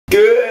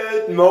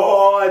Good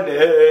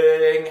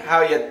morning,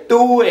 how you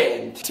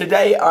doing?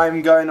 Today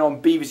I'm going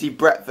on BBC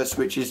Breakfast,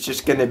 which is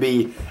just going to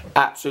be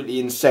absolutely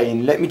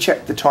insane. Let me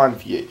check the time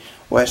for you.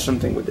 Where's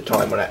something with the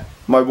time on it?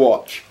 My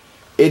watch.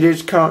 It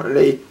is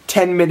currently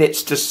 10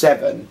 minutes to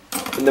 7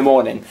 in the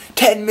morning.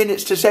 10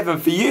 minutes to 7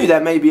 for you,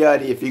 that may be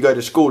early if you go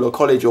to school or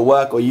college or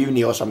work or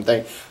uni or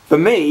something. For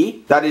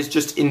me, that is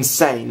just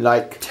insane,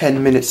 like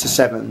 10 minutes to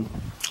 7.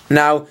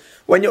 Now,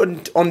 when you're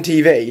on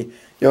TV,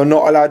 you're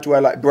not allowed to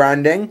wear like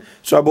branding.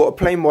 So I bought a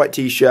plain white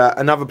t-shirt,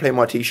 another plain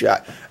white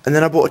t-shirt, and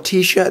then I bought a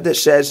t-shirt that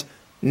says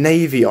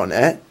Navy on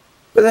it.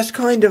 But that's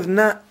kind of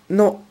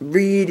not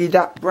really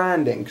that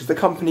branding, because the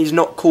company's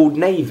not called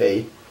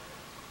Navy.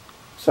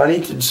 So I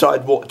need to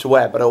decide what to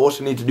wear, but I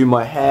also need to do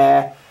my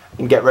hair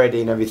and get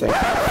ready and everything.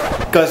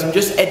 Guys, I'm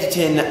just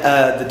editing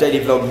the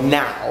daily vlog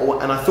now,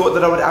 and I thought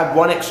that I would add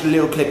one extra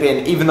little clip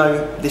in, even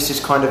though this is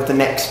kind of the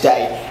next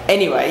day.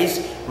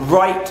 Anyways,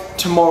 right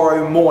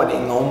tomorrow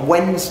morning, on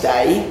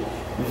Wednesday,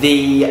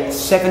 the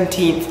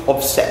 17th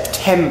of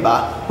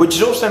September, which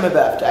is also my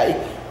birthday,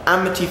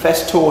 Amity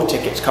Fest tour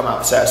tickets come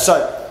out, sir.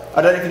 So,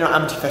 I don't know if you know what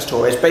Amity Fest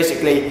tour is.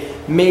 Basically,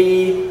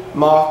 me,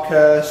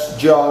 Marcus,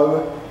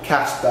 Joe,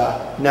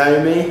 Casper,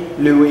 Naomi,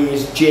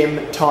 Louise,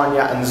 Jim,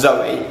 Tanya and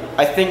Zoe.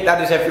 I think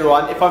that is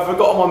everyone. If I've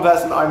forgotten one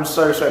person, I'm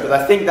so sorry, but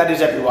I think that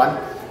is everyone.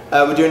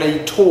 We're doing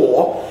a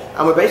tour,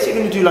 and we're basically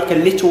going to do like a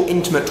little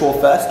intimate tour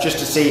first, just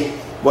to see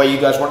where you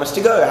guys want us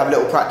to go, have a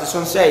little practice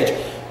on stage,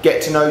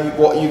 get to know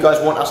what you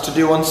guys want us to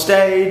do on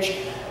stage,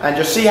 and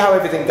just see how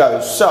everything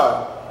goes. So,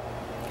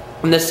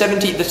 on the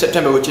 17th of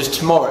September, which is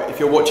tomorrow, if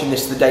you're watching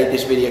this the day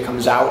this video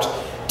comes out,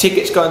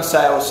 tickets go on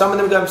sale. Some of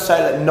them go on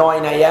sale at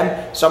 9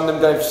 AM, some of them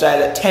go on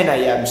sale at 10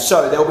 AM.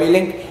 So there will be a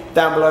link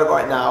down below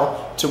right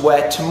now to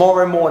where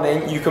tomorrow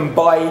morning you can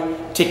buy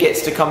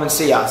tickets to come and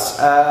see us.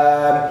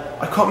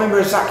 I can't remember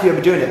exactly how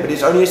we're doing it, but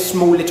it's only a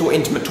small little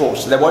intimate tour,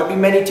 so there won't be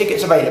many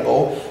tickets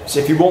available.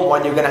 So if you want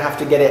one, you're going to have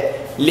to get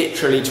it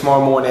literally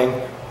tomorrow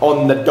morning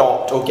on the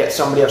dot, or get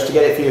somebody else to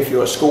get it for you if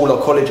you're at school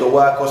or college or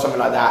work or something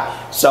like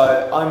that.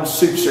 So I'm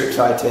super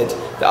excited.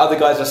 The other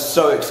guys are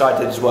so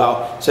excited as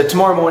well. So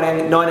tomorrow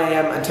morning, 9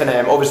 AM and 10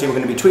 AM, obviously we're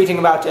going to be tweeting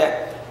about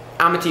it.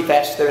 Amity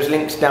Fest, there's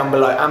links down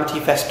below,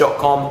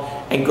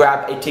 amityfest.com, and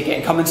grab a ticket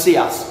and come and see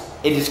us.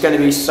 It is going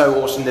to be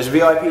so awesome. There's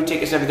VIP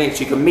tickets and everything,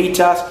 so you can meet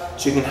us,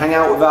 so you can hang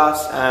out with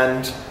us,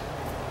 and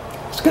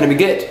it's going to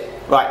be good.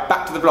 Right,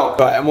 back to the vlog.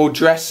 Right, I'm all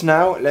dressed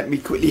now. Let me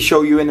quickly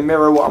show you in the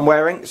mirror what I'm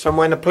wearing. So I'm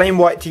wearing a plain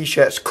white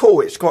t-shirt. It's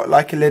cool. It's got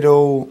like a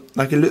little,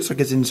 like it looks like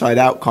it's inside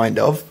out kind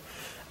of.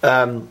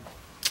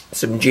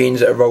 Some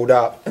jeans that are rolled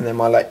up, and then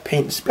my like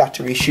paint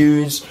splattery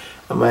shoes,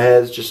 and my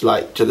hair's just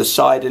like to the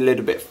side a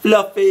little bit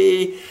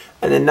fluffy.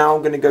 And then now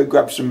I'm going to go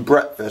grab some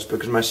breakfast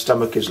because my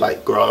stomach is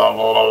like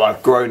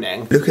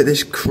groaning. Look at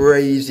this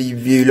crazy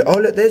view. Oh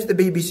look, there's the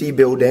BBC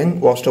building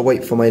whilst I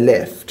wait for my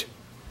lift.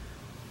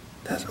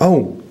 That's,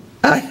 oh.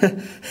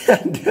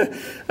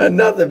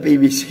 Another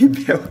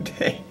BBC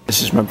building.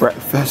 This is my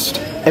breakfast.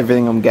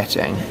 Everything I'm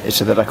getting is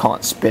so that I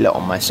can't spill it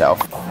on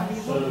myself.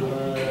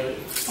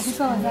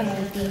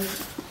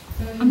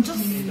 I'm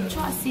just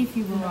trying to see if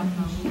you will run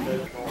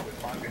home.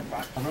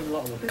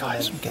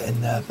 Guys, I'm getting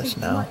nervous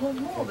now.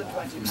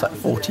 It's like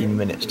 14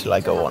 minutes till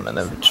I go on, and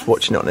I'm just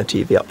watching it on the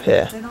TV up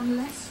here.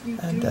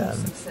 And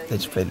they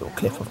just play a little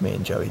clip of me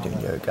and Joey doing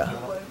yoga.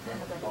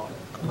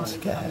 I'm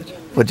scared.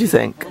 What do you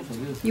think?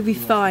 You'll be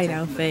fine,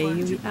 Alfie.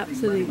 You'll be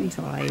absolutely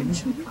fine.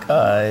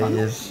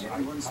 Guys,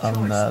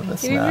 I'm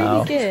nervous You'll be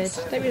now. really good.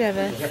 Don't be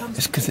nervous.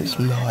 It's because it's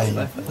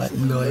live, like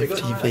live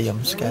TV.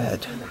 I'm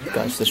scared.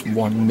 Guys, just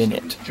 1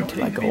 minute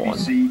until I go on.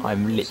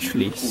 I'm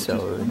literally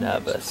so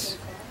nervous.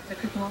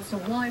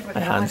 My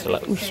hands are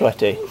like all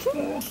sweaty.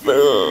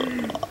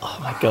 Oh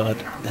my god,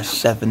 there's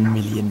 7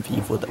 million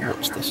people that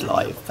watch this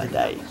live per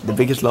day. The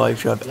biggest live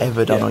show I've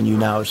ever done on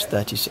YouNow is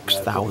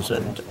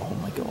 36,000. Oh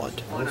my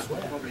god.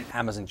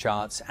 Amazon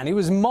charts, and he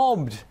was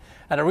mobbed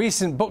at a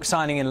recent book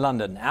signing in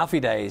London.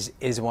 Alfie Deyes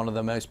is one of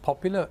the most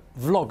popular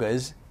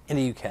vloggers in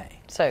the UK.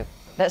 So,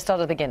 let's start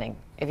at the beginning.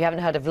 If you haven't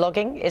heard of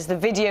vlogging, it's the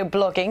video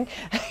blogging.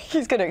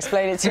 He's going to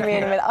explain it to me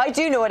in a minute. I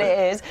do know what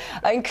it is.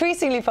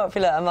 Increasingly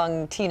popular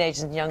among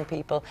teenagers and young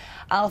people.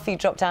 Alfie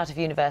dropped out of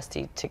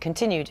university to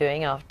continue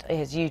doing after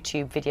his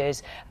YouTube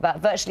videos about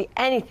virtually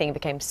anything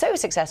became so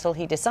successful,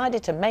 he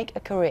decided to make a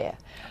career.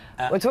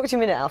 We'll talk to you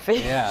in a minute, Alfie.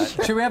 Yeah.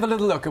 Should we have a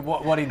little look at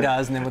what he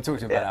does, and then we'll talk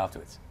to you about it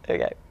afterwards?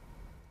 Okay.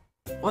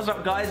 What's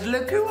up, guys?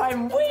 Look who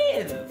I'm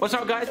with! What's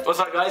up, guys? What's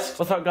up, guys?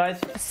 What's up,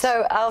 guys?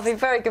 So, Alfie,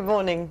 very good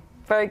morning.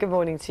 Very good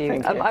morning to you.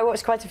 Thank you. I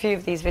watched quite a few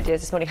of these videos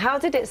this morning. How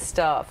did it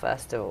start,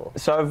 first of all?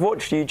 So I've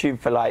watched YouTube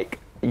for like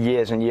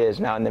years and years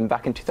now, and then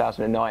back in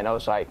 2009 I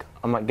was like,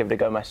 I might give it a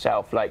go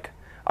myself. Like,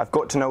 I've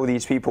got to know all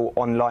these people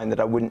online that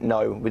I wouldn't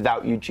know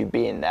without YouTube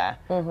being there,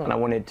 and I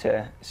wanted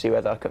to see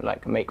whether I could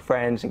like make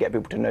friends and get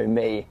people to know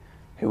me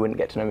who wouldn't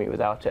get to know me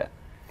without it.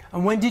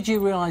 And when did you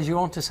realise you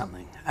were onto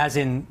something? As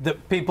in,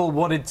 that people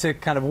wanted to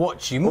kind of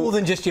watch you, more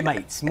than just your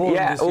mates? More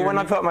than just when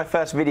I put up my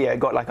first video, it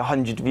got like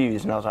 100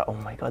 views, and I was like, oh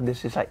my God,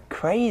 this is like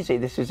crazy,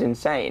 this is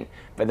insane.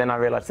 But then I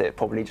realised that it's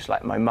probably just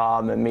like my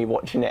mum and me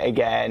watching it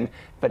again,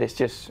 but it's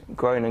just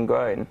grown and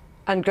grown.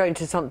 And grown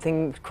to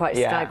something quite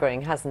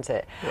staggering, hasn't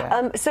it?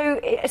 Yeah. So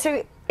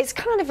it's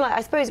kind of like,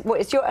 I suppose,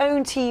 it's your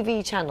own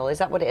TV channel, is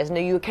that what it is?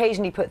 No, you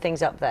occasionally put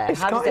things up there. It's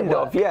How does it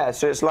work? yeah.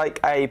 So it's like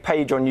a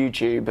page on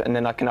YouTube, and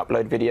then I can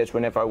upload videos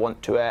whenever I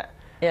want to it.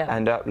 Yeah.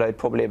 And upload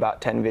probably about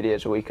 10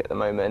 videos a week at the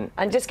moment.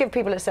 And just give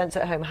people a sense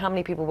at home, how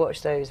many people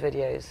watch those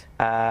videos?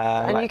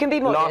 And like, you can be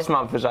modest. Last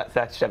month was like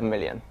 37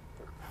 million.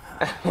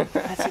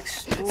 That's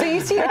extraordinary. So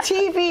you see, a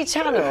TV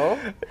channel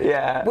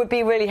Yeah. would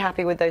be really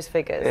happy with those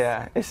figures.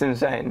 Yeah, it's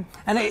insane.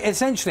 And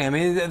essentially, I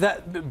mean,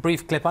 that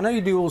brief clip, I know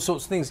you do all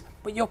sorts of things,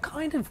 but you're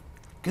kind of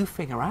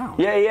goofing around.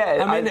 Yeah,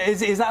 yeah. I mean,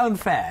 is that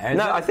unfair?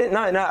 I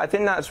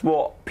think that's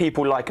what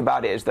people like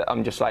about it, is that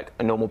I'm just like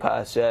a normal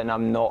person.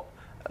 I'm not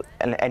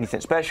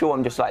anything special.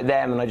 I'm just like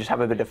them, and I just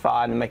have a bit of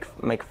fun and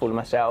make a fool of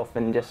myself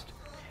and just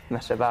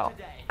mess about.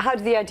 How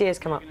do the ideas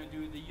come up?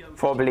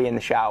 Probably in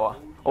the shower,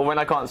 or when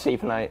I can't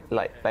sleep and I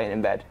like laying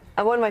in bed.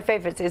 And one of my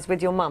favourites is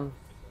with your mum.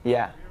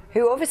 Yeah.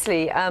 Who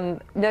obviously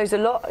knows a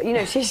lot. You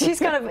know, she's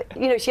kind of,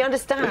 you know, she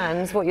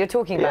understands what you're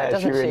talking about,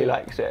 doesn't she? Yeah, she really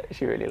likes it.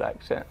 She really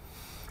likes it.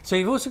 So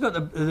you've also got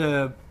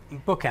the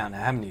book out now,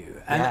 haven't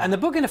you? And the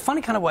book, in a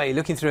funny kind of way,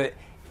 looking through it,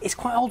 it's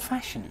quite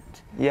old-fashioned.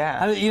 Yeah.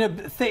 I mean, you know,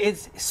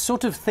 it's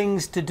sort of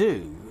things to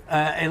do,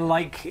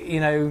 like, you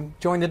know,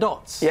 join the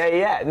dots.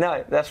 Yeah.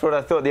 No, that's what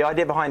I thought. The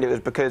idea behind it was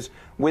because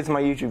with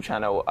my YouTube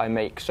channel, I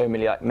make so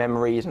many like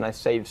memories, and I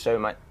save so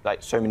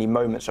many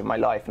moments of my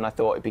life, and I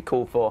thought it'd be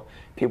cool for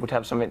people to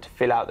have something to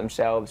fill out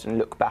themselves and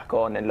look back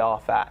on and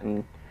laugh at.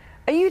 And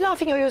are you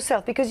laughing at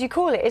yourself because you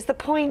call it's the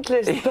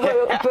pointless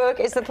book?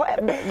 It's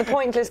the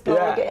pointless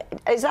blog. Yeah.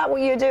 Is that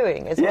what you're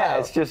doing as well? Yeah,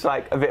 it's just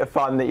like a bit of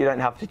fun that you don't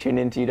have to tune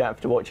into, you don't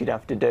have to watch, you don't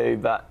have to do,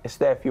 but it's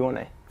there if you want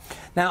to.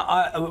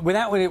 Now,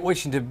 without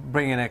wishing to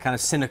bring in a kind of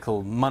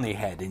cynical money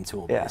head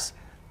into all this,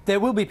 there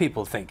will be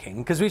people thinking,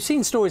 because we've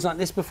seen stories like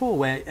this before,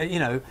 where you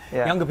know,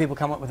 younger people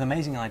come up with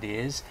amazing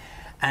ideas,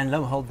 and lo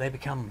and behold, they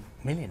become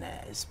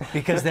millionaires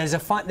because there's a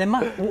fight.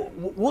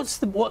 What's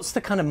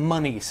the kind of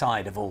money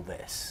side of all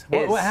this?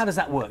 How does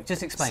that work?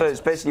 Just explain. So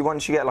it's basically,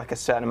 once you get like a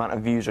certain amount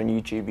of views on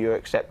YouTube, you're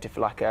accepted for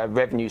like a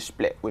revenue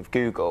split with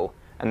Google,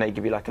 and they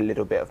give you like a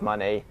little bit of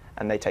money,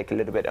 and they take a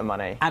little bit of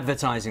money.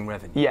 Advertising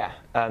revenue. Yeah,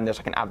 there's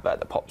like an advert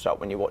that pops up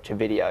when you watch a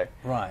video.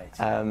 Right.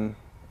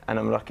 And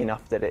I'm lucky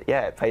enough that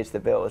it pays the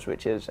bills,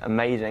 which is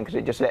amazing, because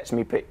it just lets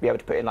me be able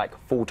to put in like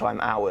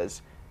full-time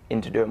hours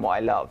into doing what I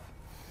love.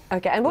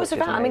 Okay, and what's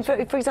about? I mean,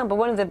 for example,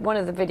 one of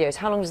the videos.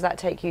 How long does that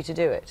take you to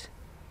do it?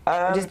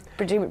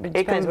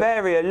 It can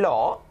vary a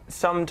lot.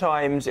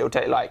 Sometimes it'll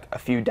take like a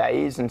few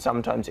days, and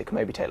sometimes it can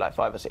maybe take like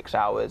 5 or 6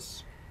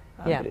 hours.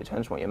 But it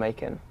depends on what you're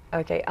making.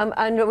 Okay, and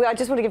I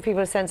just want to give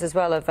people a sense as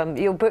well of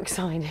your book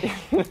signing.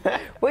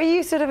 Were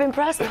you sort of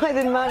impressed by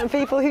the amount of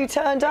people who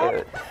turned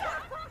up?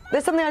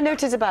 There's something I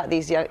noticed about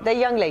these they're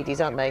young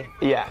ladies, aren't they?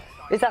 Yeah.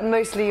 Is that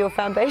mostly your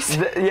fan base?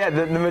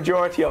 The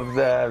majority of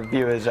the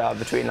viewers are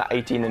between like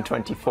 18 and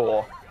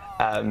 24,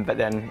 but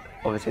then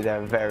obviously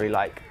they're a very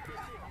like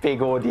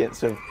big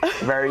audience of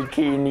very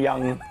keen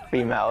young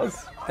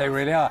females. They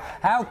really are.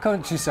 How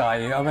conscious are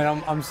you? I mean,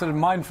 I'm sort of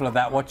mindful of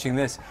that watching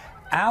this.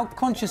 How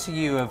conscious are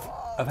you of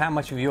how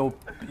much of your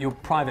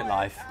private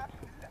life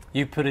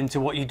you put into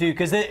what you do?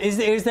 Because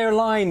is there a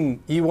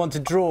line you want to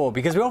draw?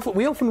 Because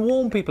we often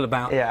warn people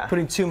about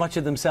putting too much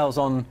of themselves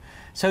on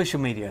social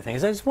media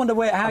things. I just wonder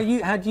how do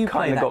you play that game?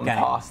 Kind of gotten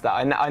past that.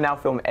 I now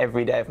film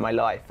every day of my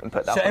life and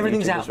put that on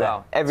everything's YouTube out as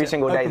well. there. Every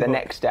single day, the book.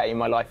 next day,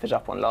 my life is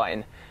up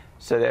online.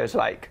 So there's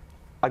like,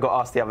 I got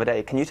asked the other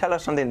day, can you tell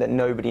us something that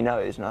nobody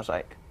knows? And I was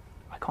like,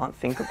 I can't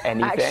think of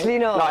anything. Actually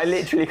not. Like, I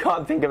literally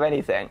can't think of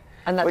anything.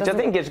 And which I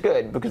think is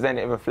good, because then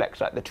it reflects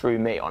like the true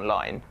me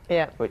online.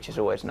 Yeah. Which is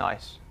always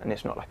nice, and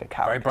it's not like a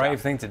character. Very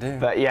brave thing to do.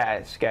 But yeah,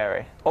 it's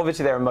scary.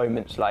 Obviously there are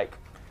moments like,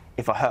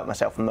 if I hurt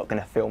myself, I'm not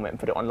going to film it and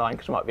put it online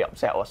because I might be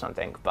upset or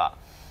something, but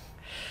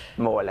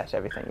more or less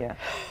everything, yeah.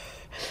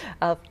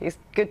 Alfie, it's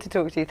good to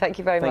talk to you. Thank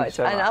you very much.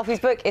 So much. And Alfie's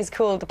book is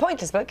called The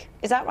Pointless Book.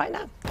 Is out right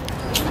now.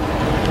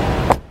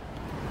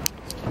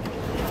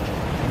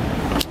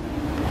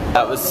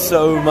 That was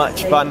so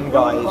much fun,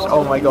 guys.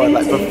 Oh my god,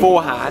 like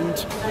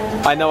beforehand,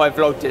 I know I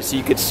vlogged it so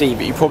you could see,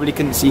 but you probably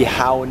couldn't see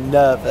how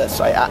nervous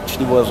I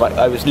actually was. Like,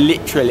 I was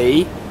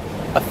literally,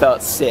 I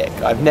felt sick.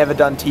 I've never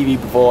done TV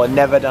before,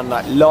 never done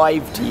like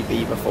live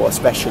TV before,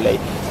 especially.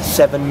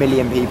 7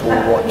 million people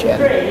were watching.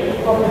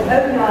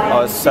 I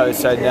was so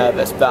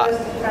nervous, but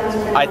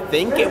I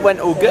think it went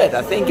all good.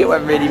 I think it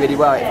went really, really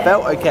well. It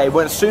felt okay.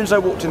 When as soon as I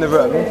walked in the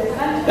room,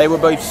 they were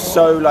both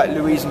so, like,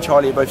 Louise and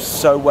Charlie are both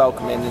so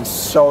welcoming and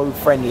so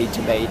friendly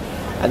to me.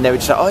 And they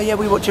would say, oh yeah,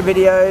 we watch your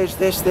videos,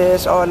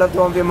 this, oh I love the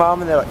one with your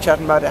mum, and they're like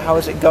chatting about it, how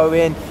is it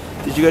going,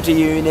 did you go to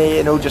uni,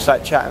 and all just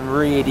like chatting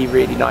really,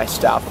 really nice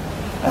stuff.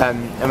 And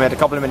we had a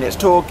couple of minutes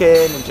talking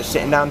and just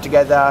sitting down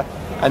together,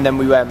 and then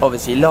we went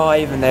obviously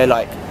live, and they're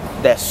like,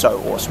 they're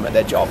so awesome at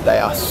their job. They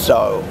are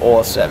so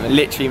awesome. It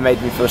literally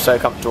made me feel so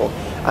comfortable.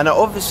 And I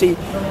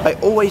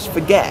always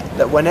forget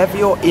that whenever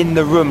you're in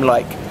the room,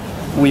 like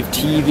with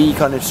TV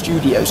kind of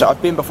studios,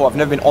 I've been before, I've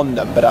never been on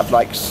them, but I've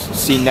like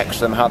seen next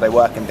to them how they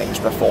work and things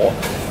before.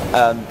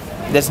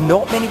 There's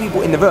not many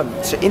people in the room.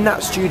 So in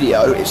that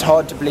studio, it's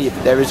hard to believe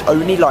that there is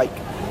only like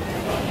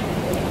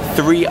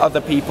 3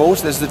 other people.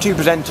 So there's the 2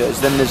 presenters,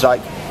 then there's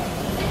like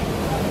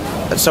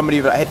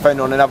somebody with a headphone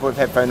on, another with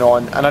headphone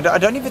on, and I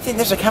don't even think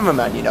there's a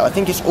cameraman, you know. I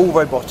think it's all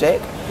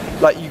robotic.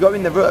 Like, you go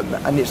in the room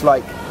and it's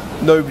like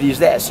nobody's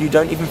there, so you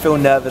don't even feel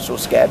nervous or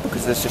scared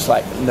because there's just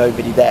like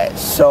nobody there.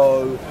 It's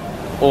so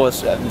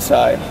awesome.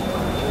 So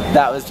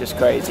that was just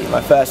crazy.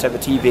 My first ever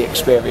TV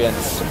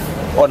experience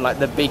on like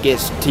the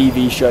biggest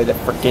TV show there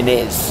freaking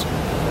is.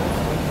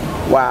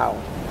 Wow.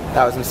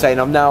 That was insane.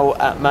 I'm now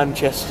at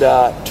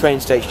Manchester train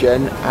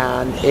station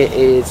and it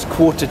is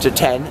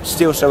 10:15,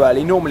 still so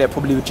early. Normally I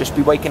probably would just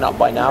be waking up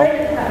by now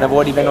and I've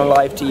already been on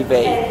live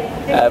TV.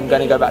 I'm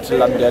going to go back to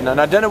London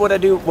and I don't know what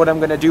I'm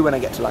going to do when I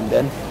get to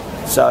London.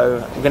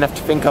 So I'm going to have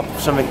to think up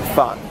something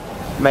fun.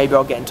 Maybe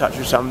I'll get in touch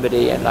with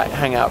somebody and like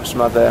hang out with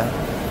some other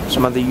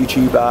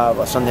YouTuber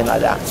or something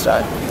like that.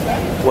 So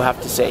we'll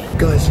have to see.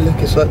 Guys, look,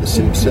 it's like The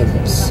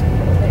Simpsons.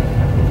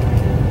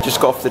 Just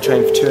got off the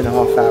train for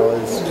 2.5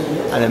 hours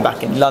and then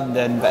back in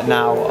London, but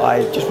now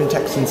I've just been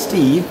texting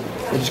Steve.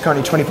 It's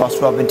currently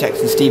 12:20. I've been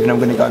texting Steve and I'm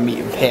going to go and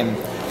meet with him.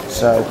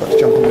 So I've got to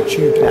jump on the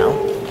tube now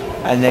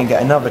and then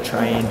get another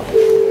train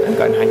and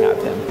go and hang out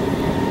with him.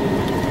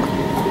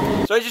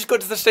 So I just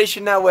got to the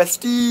station now where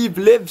Steve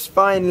lives,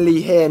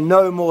 finally here.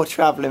 No more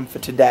travelling for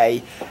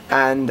today,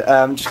 and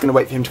I'm just going to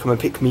wait for him to come and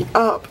pick me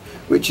up,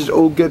 which is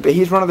all good. But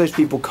he's one of those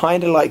people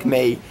kind of like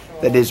me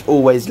that is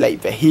always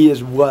late, but he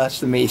is worse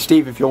than me.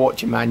 Steve, if you're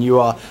watching, man, you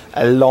are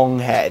a long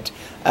head.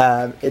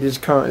 It is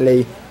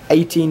currently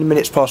 18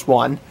 minutes past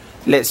 1.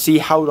 Let's see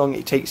how long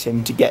it takes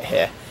him to get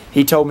here.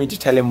 He told me to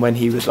tell him when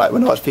I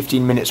was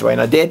 15 minutes away,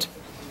 and I did.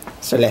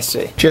 So let's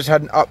see. Just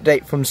had an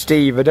update from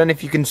Steve. I don't know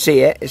if you can see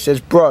it. It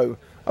says, bro,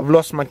 I've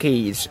lost my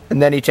keys.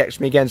 And then he texted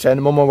me again saying,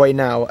 I'm on my way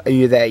now. Are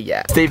you there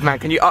yet? Steve, man,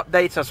 can you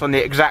update us on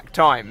the exact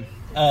time?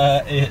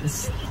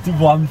 It's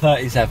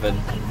 1:37.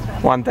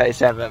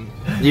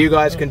 1:37. You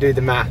guys can do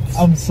the maths.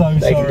 I'm so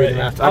they sorry. Can do the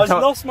maths.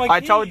 Lost my keys. I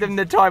told them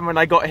the time when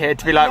I got here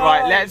to be like,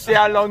 right, let's see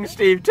how long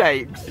Steve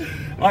takes.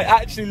 I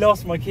actually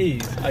lost my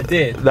keys. I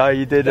did. No,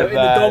 you didn't. They were in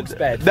the dog's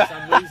bed for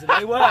some reason.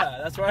 They were.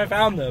 That's where I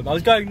found them. I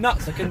was going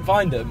nuts. I couldn't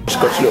find them. Just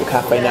got to a little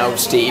cafe now with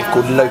Steve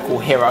called Local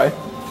Hero.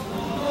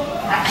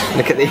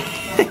 Look at this.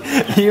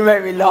 You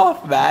make me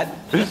laugh, man.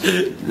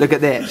 Look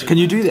at this. Can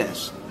you do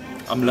this?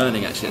 I'm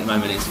learning actually at the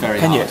moment. It's very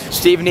hard. Can you?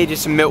 Steve needed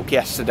some milk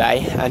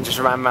yesterday and just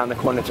ran around the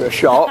corner to a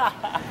shop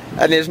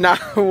and is now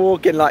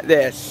walking like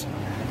this.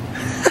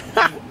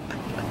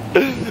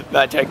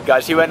 No joke,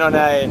 guys. He went on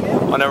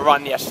a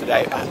run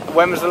yesterday.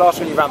 When was the last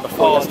one you ran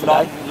before?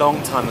 Yesterday?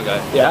 Long time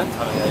ago. Yeah. Long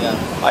time ago,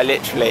 yeah. I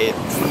literally.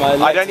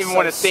 I don't even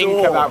want to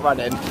think about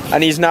running.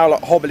 And he's now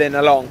like hobbling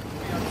along.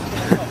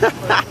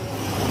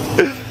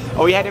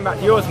 Are we heading back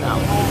to yours now?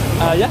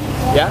 Yeah.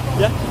 Yeah?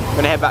 Yeah. I'm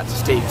gonna head back to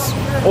Steve's.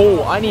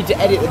 Oh, I need to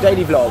edit the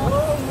daily vlog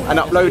and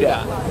upload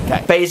it.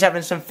 Okay. Bee's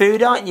having some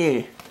food, aren't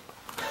you?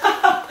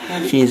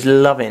 She's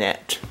loving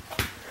it.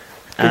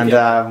 And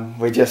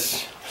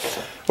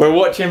we're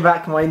watching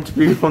back my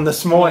interview from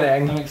this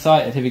morning. I'm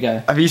excited. Here we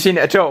go. Have you seen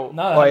it at all?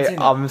 No, I haven't seen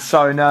it. I'm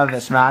so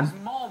nervous, man.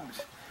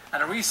 Mobbed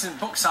at a recent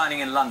book signing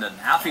in London.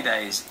 Alfie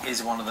Deyes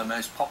is one of the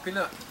most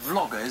popular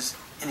vloggers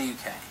in the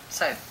UK.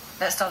 So,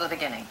 let's start at the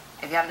beginning.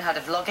 If you haven't heard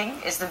of vlogging,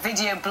 it's the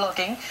video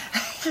blogging.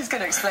 He's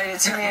going to explain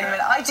it to me in a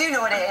minute. I do know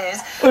what it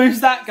is.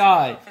 Who's that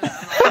guy?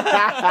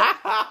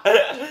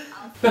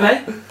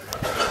 Bebe,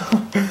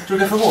 do you want to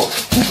go for a walk?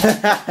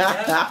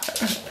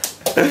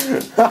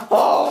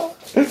 Oh,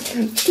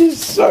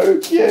 she's so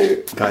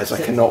cute. Guys, I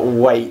cannot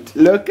wait.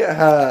 Look at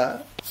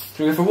her.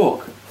 Should we go for a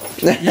walk?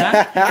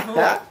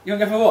 Yeah? You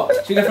want to go for a walk?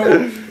 Should we go for a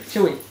walk?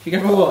 Shall we? Should we go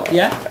for a walk?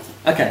 Yeah?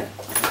 Okay.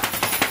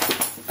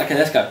 Okay,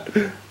 let's go.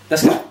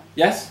 Let's go.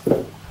 Yes?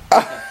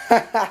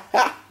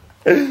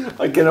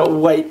 I cannot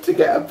wait to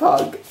get a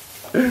pug.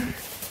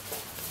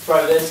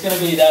 Bro, there's going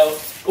to be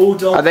all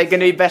dogs. Are they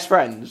going to be best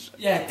friends?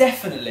 Yeah,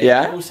 definitely.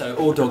 Yeah? Also,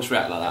 all dogs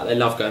react like that. They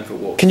love going for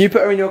walks. Can you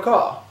put her in your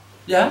car?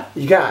 Yeah.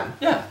 You can?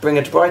 Yeah. Bring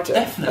her to Brighton?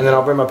 Definitely. And then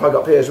I'll bring my pug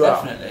up here as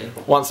well? Definitely.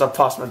 Once I've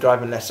passed my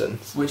driving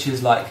lessons. Which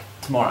is like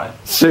tomorrow.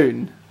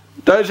 Soon.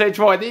 Don't say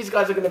tomorrow, these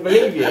guys are going to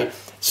believe you.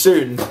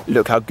 Soon.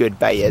 Look how good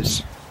Bay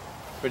is.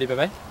 Ready,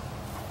 Bebe?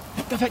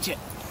 Go fetch it.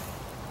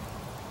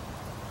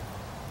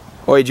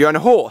 Oi, do you own a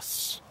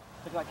horse?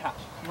 Look like catch.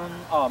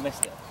 Oh, I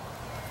missed it.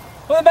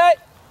 Come on, Bebe!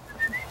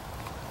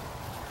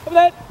 Come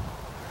on,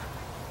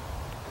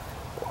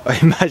 then!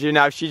 Imagine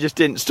now if she just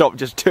didn't stop,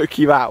 just took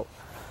you out.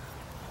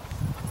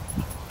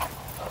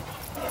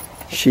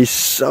 She's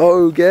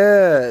so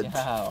good.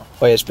 Wow.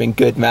 Oi, it's been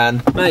good,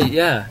 man. Mate,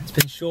 yeah. It's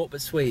been short but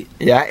sweet.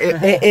 Yeah,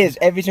 it is.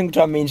 Every single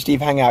time me and Steve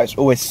hang out, it's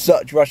always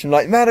such rush. I'm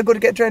like, man, I've got to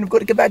get trained, I've got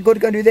to get back, I've got to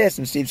go and do this.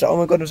 And Steve's like, oh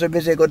my God, I'm so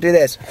busy, I've got to do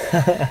this.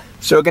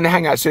 So we're going to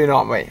hang out soon,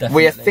 aren't we? Definitely.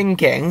 We are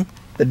thinking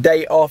the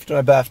day after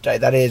my birthday,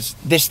 that is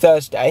this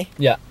Thursday.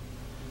 Yeah.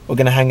 We're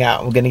going to hang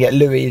out. We're going to get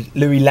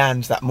Louis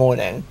lands that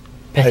morning.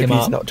 Pick Hope him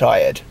he's up. not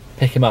tired.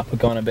 Pick him up. We're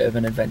going on a bit of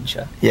an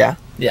adventure. Yeah?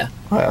 Yeah.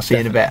 All right, I'll see you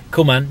in a bit.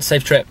 Cool, man.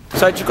 Safe trip.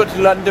 So I just got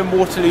to London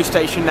Waterloo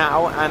Station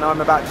now, and I'm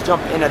about to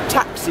jump in a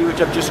taxi,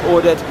 which I've just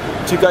ordered,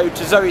 to go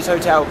to Zoe's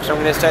hotel, because I'm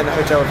going to stay in the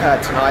hotel with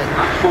her tonight,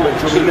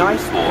 which will be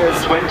nice,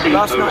 because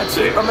last night I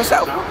slept by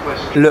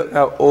myself. Look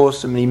how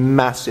awesomely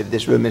massive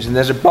this room is, and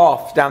there's a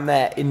bath down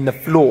there in the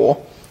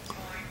floor.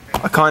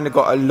 I kind of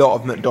got a lot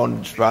of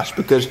McDonald's for us,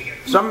 because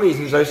for some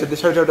reason Zoe said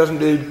this hotel doesn't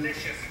do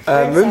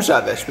room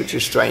service, which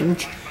is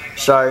strange.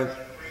 So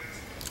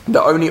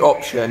the only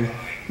option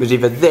was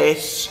either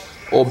this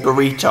or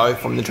burrito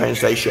from the train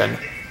station,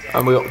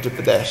 and we opted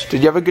for this.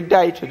 Did you have a good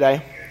day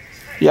today?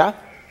 Yeah?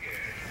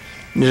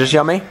 Is this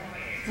yummy?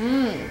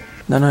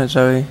 No,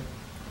 Zoe.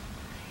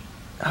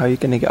 How are you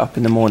going to get up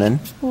in the morning?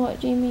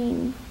 What do you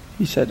mean?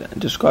 You said,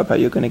 describe how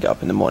you're going to get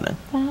up in the morning.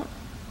 Bat?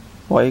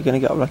 Why are you going to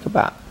get up like a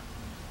bat?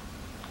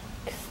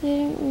 Because they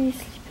don't really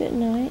sleep at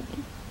night.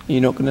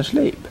 You're not going to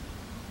sleep?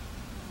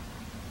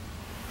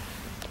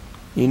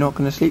 You're not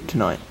going to sleep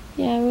tonight?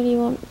 Yeah, I really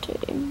want to.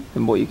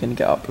 Then what are you going to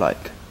get up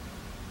like?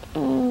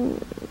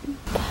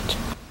 Badger.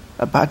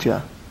 A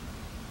badger?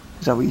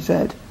 Is that what you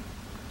said?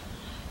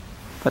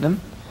 Pardon?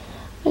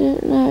 I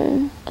don't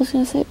know. I was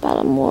going to say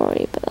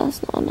Balamori, but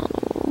that's not an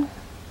animal.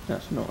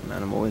 That's not an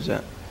animal, is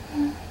it?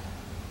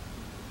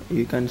 Are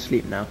you going to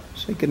sleep now?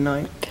 Say good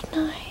night. Good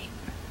night.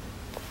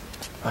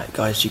 Right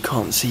guys, you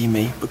can't see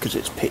me because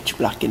it's pitch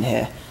black in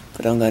here,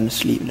 but I'm going to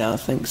sleep now.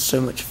 Thanks so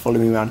much for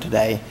following me around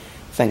today.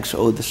 Thanks for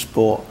all the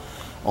support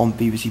on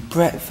BBC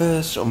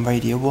Breakfast, on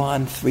Radio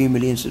 1, 3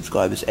 million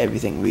subscribers,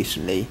 everything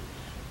recently.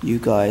 You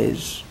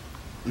guys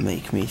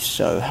make me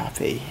so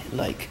happy.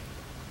 Like,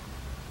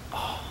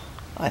 oh,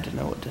 I don't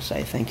know what to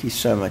say. Thank you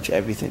so much,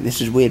 everything.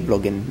 This is weird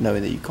vlogging,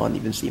 knowing that you can't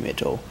even see me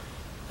at all.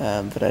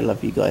 But I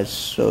love you guys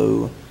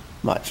so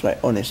much.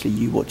 Like, honestly,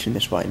 you watching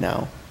this right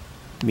now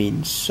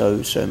means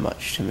so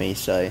much to me.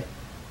 So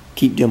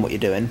keep doing what you're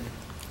doing.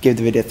 Give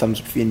the video a thumbs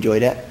up if you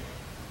enjoyed it.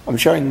 I'm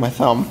showing my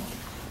thumb,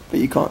 but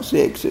you can't see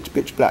it because it's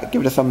pitch black.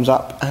 Give it a thumbs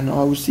up, and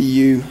I will see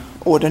you.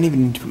 Oh, I don't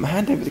even need to put my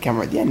hand over the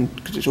camera at the end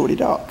because it's already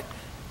dark.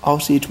 I'll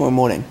see you tomorrow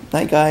morning.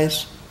 Night,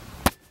 guys.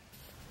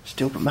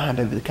 Still put my hand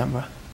over the camera.